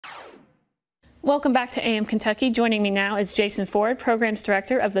Welcome back to AM Kentucky. Joining me now is Jason Ford, Programs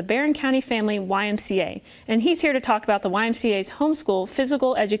Director of the Barren County Family YMCA, and he's here to talk about the YMCA's homeschool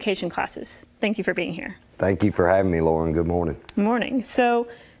physical education classes. Thank you for being here. Thank you for having me, Lauren. Good morning. Good morning. So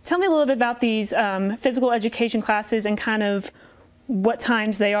tell me a little bit about these physical education classes and kind of what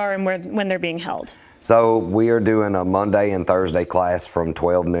times they are and when they're being held. So we are doing a Monday and Thursday class from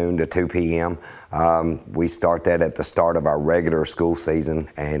 12 noon to 2 p.m. We start that at the start of our regular school season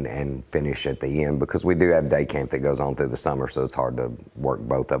and finish at the end because we do have day camp that goes on through the summer, so it's hard to work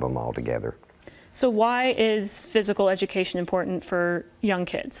both of them all together. So why is physical education important for young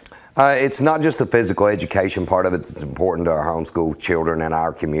kids? It's not just the physical education part of it that's important to our homeschool children and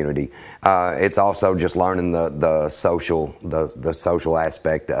our community. It's also just learning the social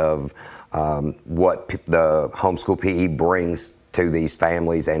aspect of what the homeschool PE brings to these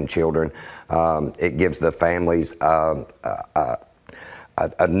families and children. It gives the families a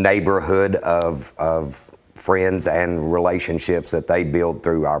neighborhood of friends and relationships that they build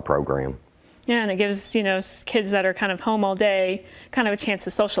through our program. Yeah, and it gives, kids that are kind of home all day kind of a chance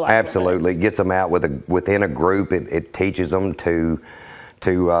to socialize. Absolutely. It gets them out within a group. It teaches them to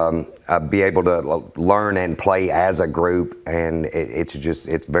be able to learn and play as a group, and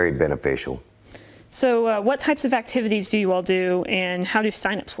it's very beneficial. So what types of activities do you all do, and how do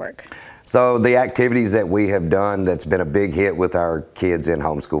signups work? So the activities that we have done that's been a big hit with our kids in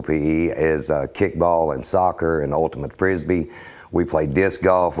homeschool PE is kickball and soccer and ultimate frisbee. We play disc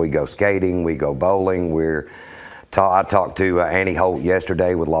golf, we go skating, we go bowling. I talked to Annie Holt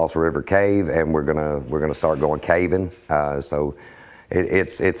yesterday with Lost River Cave, and we're gonna start going caving. So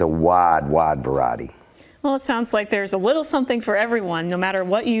it's a wide variety. Well, it sounds like there's a little something for everyone, no matter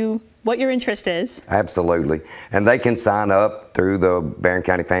what your interest is. Absolutely. And they can sign up through the Barren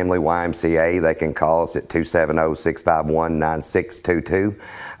County Family YMCA. They can call us at 270-651-9622,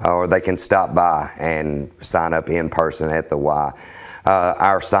 or they can stop by and sign up in person at the Y.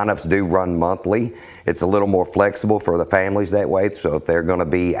 Our signups do run monthly. It's a little more flexible for the families that way. So if they're going to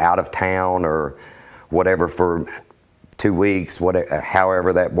be out of town or whatever for 2 weeks,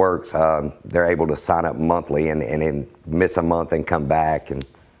 however that works, they're able to sign up monthly and then miss a month and come back.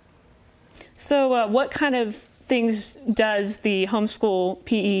 So what kind of things does the homeschool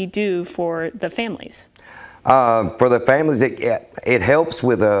PE do for the families? For the families, it helps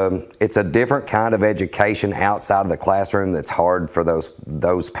with it's a different kind of education outside of the classroom that's hard for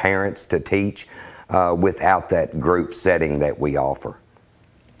those parents to teach without that group setting that we offer.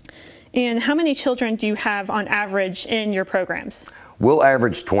 And how many children do you have on average in your programs? We'll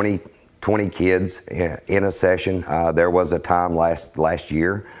average 20 kids in a session. There was a time last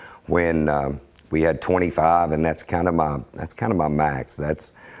year when we had 25, and that's kind of my max.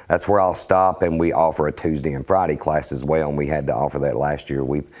 That's where I'll stop, and we offer a Tuesday and Friday class as well, and we had to offer that last year.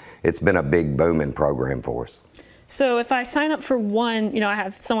 It's been a big booming program for us. So if I sign up for one,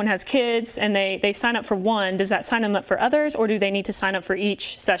 someone has kids and they sign up for one, does that sign them up for others, or do they need to sign up for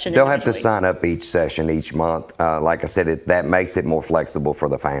each session individually? They'll have to sign up each session each month. Like I said, that makes it more flexible for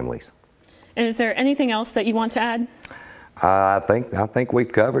the families. And is there anything else that you want to add? I think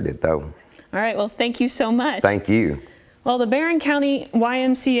we've covered it, though. All right, well, thank you so much. Thank you. Well, the Barren County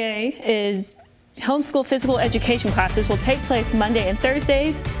YMCA homeschool physical education classes will take place Monday and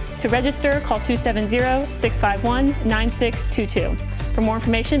Thursdays. To register, call 270-651-9622. For more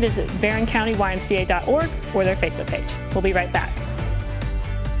information, visit barrencountymca.org or their Facebook page. We'll be right back.